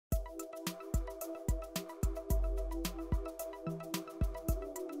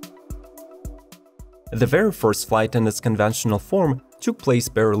The very first flight in its conventional form took place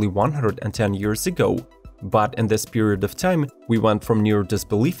barely 110 years ago. But in this period of time, we went from near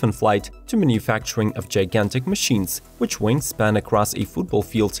disbelief in flight to manufacturing of gigantic machines, which wingspan across a football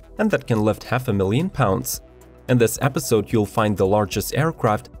field and that can lift 500,000 pounds. In this episode, you'll find the largest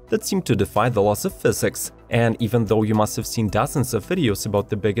aircraft that seem to defy the laws of physics, and even though you must have seen dozens of videos about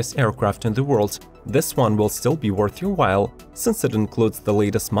the biggest aircraft in the world, this one will still be worth your while, since it includes the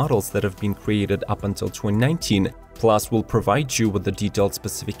latest models that have been created up until 2019, plus we'll provide you with the detailed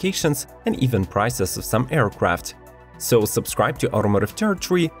specifications and even prices of some aircraft. So subscribe to Automotive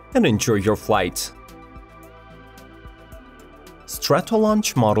Territory and enjoy your flight!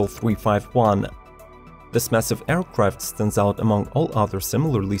 Stratolaunch Model 351. This massive aircraft stands out among all other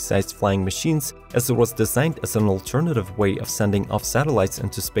similarly sized flying machines as it was designed as an alternative way of sending off satellites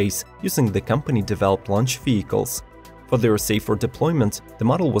into space using the company-developed launch vehicles. For their safer deployment, the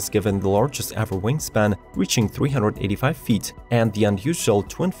model was given the largest ever wingspan, reaching 385 feet, and the unusual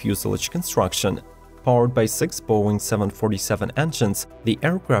twin-fuselage construction. Powered by 6 Boeing 747 engines, the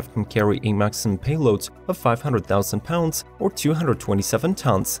aircraft can carry a maximum payload of 500,000 pounds or 227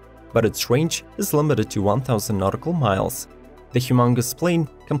 tons. But its range is limited to 1,000 nautical miles. The humongous plane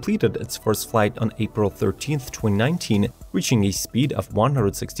completed its first flight on April 13, 2019, reaching a speed of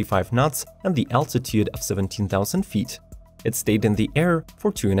 165 knots and the altitude of 17,000 feet. It stayed in the air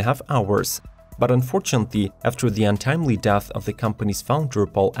for 2.5 hours. But unfortunately, after the untimely death of the company's founder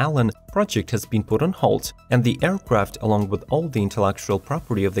Paul Allen, the project has been put on hold, and the aircraft, along with all the intellectual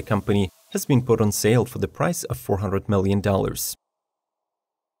property of the company, has been put on sale for the price of $400 million.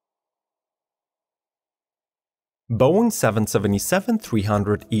 Boeing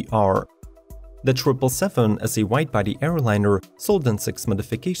 777-300ER. The 777 is a wide-body airliner sold in 6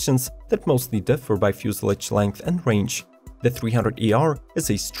 modifications that mostly differ by fuselage length and range. The 300ER is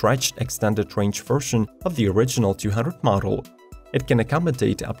a stretched extended-range version of the original 200 model. It can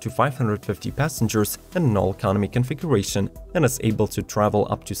accommodate up to 550 passengers in an all-economy configuration and is able to travel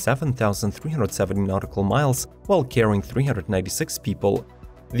up to 7,370 nautical miles while carrying 396 people.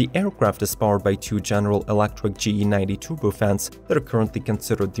 The aircraft is powered by 2 General Electric GE90 turbofans that are currently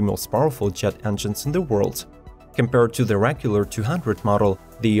considered the most powerful jet engines in the world. Compared to the regular 200 model,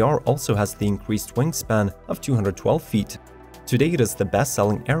 the ER also has the increased wingspan of 212 feet. Today it is the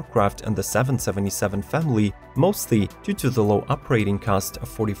best-selling aircraft in the 777 family, mostly due to the low operating cost of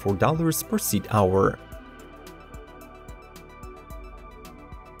 $44 per seat hour.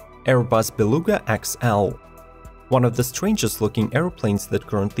 Airbus Beluga XL. One of the strangest-looking airplanes that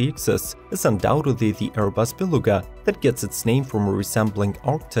currently exists is undoubtedly the Airbus Beluga that gets its name from a resembling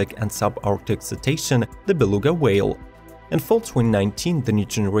Arctic and subarctic cetacean, the beluga whale. In fall 2019, the new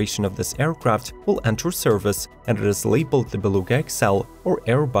generation of this aircraft will enter service, and it is labeled the Beluga XL or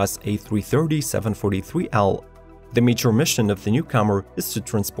Airbus A330-743L. The major mission of the newcomer is to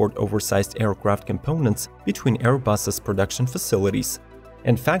transport oversized aircraft components between Airbus's production facilities.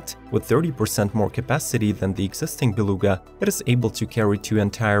 In fact, with 30% more capacity than the existing Beluga, it is able to carry 2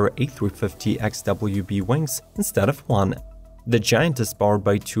 entire A350XWB wings instead of 1. The giant is powered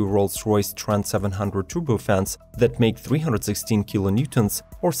by 2 Rolls-Royce Trent 700 turbofans that make 316 kilonewtons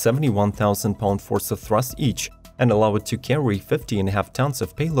or 71,000 pound force of thrust each and allow it to carry 50.5 tons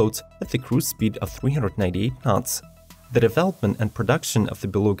of payloads at the cruise speed of 398 knots. The development and production of the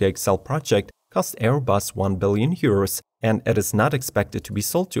Beluga XL project cost Airbus €1 billion, and it is not expected to be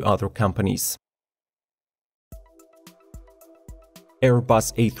sold to other companies.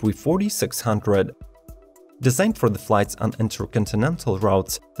 Airbus A340-600. Designed for the flights on intercontinental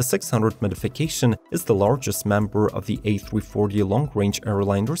routes, the 600 modification is the largest member of the A340 long-range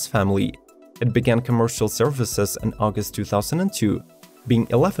airliners family. It began commercial services in August 2002. Being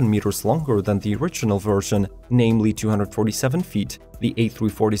 11 meters longer than the original version, namely 247 feet, the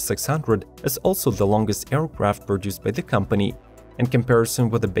A340-600 is also the longest aircraft produced by the company. In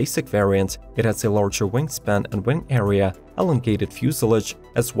comparison with the basic variant, it has a larger wingspan and wing area, elongated fuselage,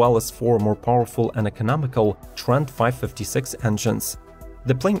 as well as 4 more powerful and economical Trent 556 engines.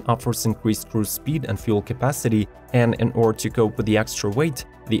 The plane offers increased cruise speed and fuel capacity, and in order to cope with the extra weight,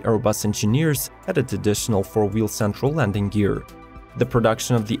 the Airbus engineers added additional 4-wheel central landing gear. The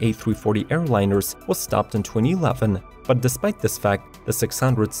production of the A340 airliners was stopped in 2011, but despite this fact, the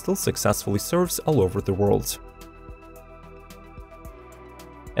 600 still successfully serves all over the world.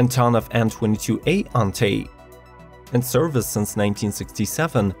 Antonov An-22A Ante. In service since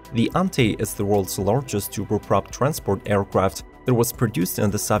 1967, the Ante is the world's largest turboprop transport aircraft that was produced in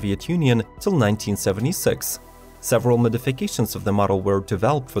the Soviet Union till 1976. Several modifications of the model were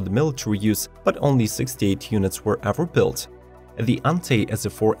developed for the military use, but only 68 units were ever built. The Ante is a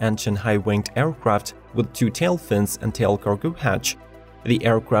 4-engine high-winged aircraft with 2 tail fins and tail cargo hatch. The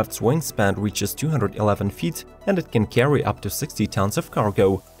aircraft's wingspan reaches 211 feet and it can carry up to 60 tons of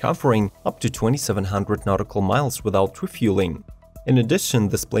cargo, covering up to 2,700 nautical miles without refueling. In addition,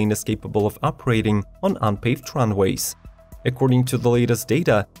 this plane is capable of operating on unpaved runways. According to the latest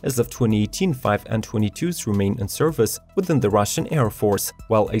data, as of 2018, 5 An-22s remain in service within the Russian Air Force,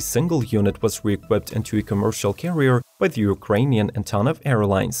 while a single unit was re-equipped into a commercial carrier by the Ukrainian Antonov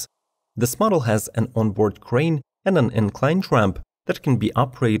Airlines. This model has an onboard crane and an inclined ramp that can be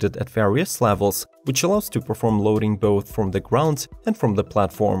operated at various levels, which allows to perform loading both from the ground and from the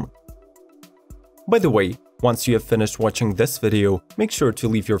platform. By the way, once you have finished watching this video, make sure to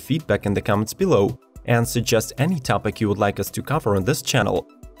leave your feedback in the comments below and suggest any topic you would like us to cover on this channel.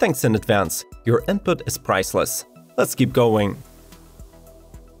 Thanks in advance, your input is priceless. Let's keep going.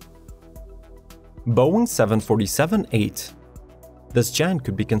 Boeing 747-8. This giant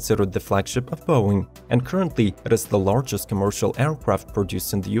could be considered the flagship of Boeing, and currently it is the largest commercial aircraft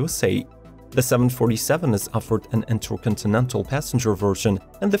produced in the USA. The 747 is offered an intercontinental passenger version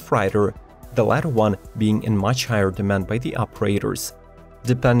and the freighter, the latter one being in much higher demand by the operators.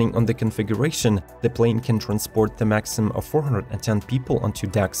 Depending on the configuration, the plane can transport the maximum of 410 people onto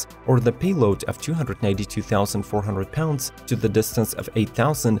decks or the payload of 292,400 pounds to the distance of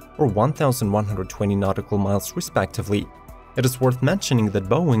 8,000 or 1,120 nautical miles respectively. It is worth mentioning that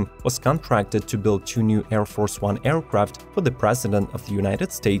Boeing was contracted to build 2 new Air Force One aircraft for the President of the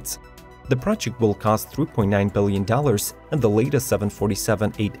United States. The project will cost $3.9 billion, and the latest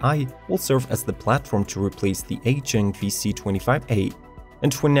 747-8I will serve as the platform to replace the aging VC-25A. In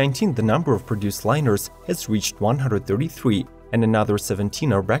 2019, the number of produced liners has reached 133, and another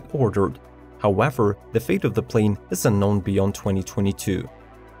 17 are back-ordered. However, the fate of the plane is unknown beyond 2022.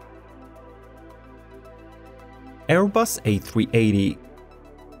 Airbus A380.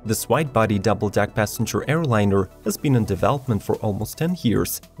 This wide-body double-deck passenger airliner has been in development for almost 10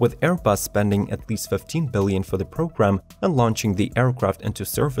 years, with Airbus spending at least $15 billion for the program and launching the aircraft into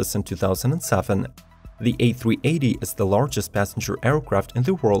service in 2007. The A380 is the largest passenger aircraft in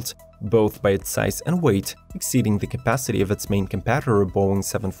the world, both by its size and weight, exceeding the capacity of its main competitor Boeing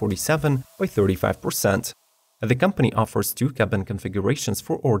 747 by 35%. The company offers 2 cabin configurations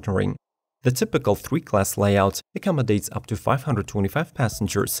for ordering. The typical 3-class layout accommodates up to 525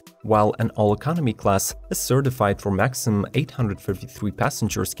 passengers, while an all-economy class is certified for maximum 853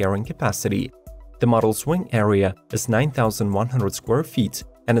 passengers carrying capacity. The model's wing area is 9,100 square feet,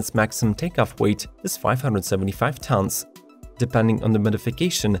 and its maximum takeoff weight is 575 tons. Depending on the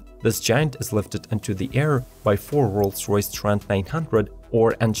modification, this giant is lifted into the air by 4 Rolls-Royce Trent 900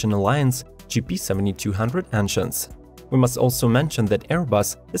 or Engine Alliance GP7200 engines. We must also mention that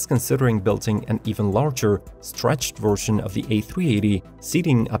Airbus is considering building an even larger, stretched version of the A380,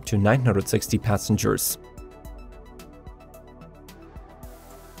 seating up to 960 passengers.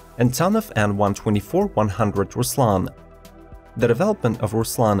 Antonov An-124-100 Ruslan. The development of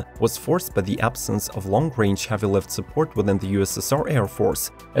Ruslan was forced by the absence of long-range heavy-lift support within the USSR Air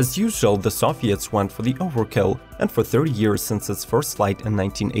Force. As usual, the Soviets went for the overkill, and for 30 years since its first flight in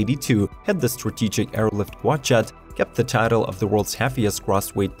 1982, had the strategic airlift quadjet kept the title of the world's heaviest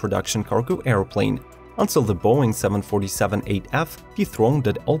gross-weight production cargo airplane, until the Boeing 747-8F dethroned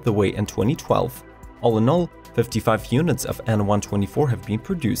it all the way in 2012. All in all, 55 units of An-124 have been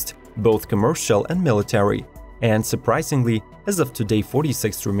produced, both commercial and military, and surprisingly, as of today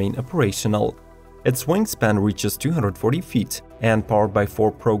 46 remain operational. Its wingspan reaches 240 feet, and powered by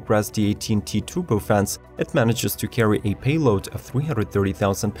 4 Progress D18T turbofans, it manages to carry a payload of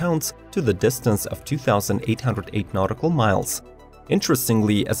 330,000 pounds to the distance of 2,808 nautical miles.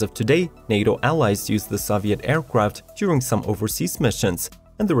 Interestingly, as of today, NATO allies use the Soviet aircraft during some overseas missions,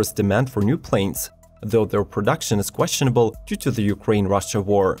 and there is demand for new planes, though their production is questionable due to the Ukraine-Russia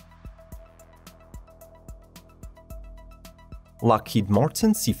war. Lockheed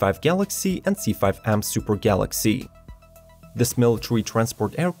Martin C-5 Galaxy and C-5M Super Galaxy. This military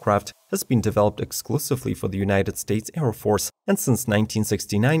transport aircraft has been developed exclusively for the United States Air Force, and since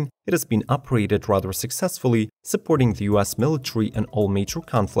 1969 it has been operated rather successfully, supporting the US military in all major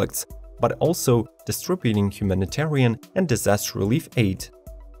conflicts, but also distributing humanitarian and disaster relief aid.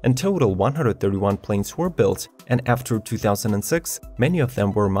 In total, 131 planes were built, and after 2006, many of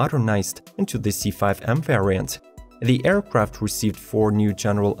them were modernized into the C-5M variant. The aircraft received 4 new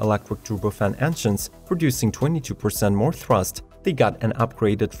General Electric turbofan engines, producing 22% more thrust. They got an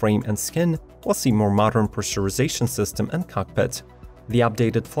upgraded frame and skin, plus a more modern pressurization system and cockpit. The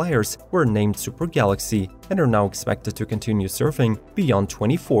updated flyers were named Super Galaxy and are now expected to continue serving beyond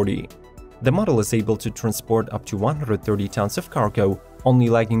 2040. The model is able to transport up to 130 tons of cargo, only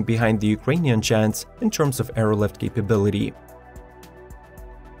lagging behind the Ukrainian giants in terms of airlift capability.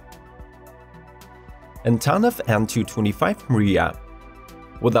 Antonov An-225 Mriya.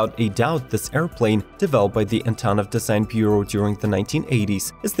 Without a doubt, this airplane, developed by the Antonov Design Bureau during the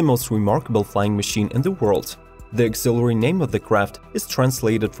 1980s, is the most remarkable flying machine in the world. The auxiliary name of the craft is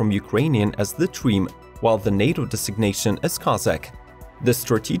translated from Ukrainian as the Dream, while the NATO designation is Cossack. The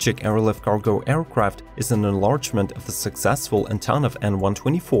strategic airlift cargo aircraft is an enlargement of the successful Antonov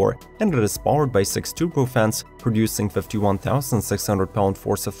An-124, and it is powered by 6 turbofans, producing 51,600 pound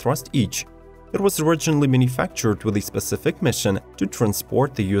force of thrust each. It was originally manufactured with a specific mission to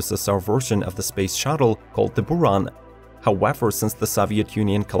transport the USSR version of the space shuttle called the Buran. However, since the Soviet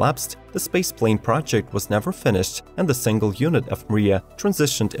Union collapsed, the spaceplane project was never finished, and the single unit of Mriya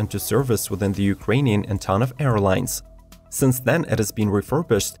transitioned into service within the Ukrainian Antonov Airlines. Since then, it has been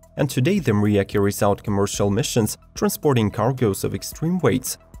refurbished, and today the Mriya carries out commercial missions transporting cargoes of extreme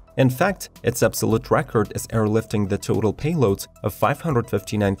weights. In fact, its absolute record is airlifting the total payload of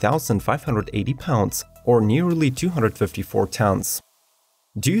 559,580 pounds, or nearly 254 tons.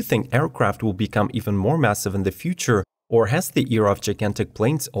 Do you think aircraft will become even more massive in the future, or has the era of gigantic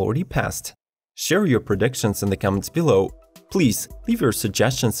planes already passed? Share your predictions in the comments below. Please leave your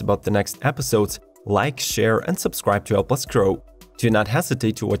suggestions about the next episodes, like, share, and subscribe to help us grow. Do not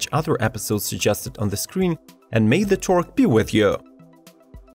hesitate to watch other episodes suggested on the screen, and may the torque be with you!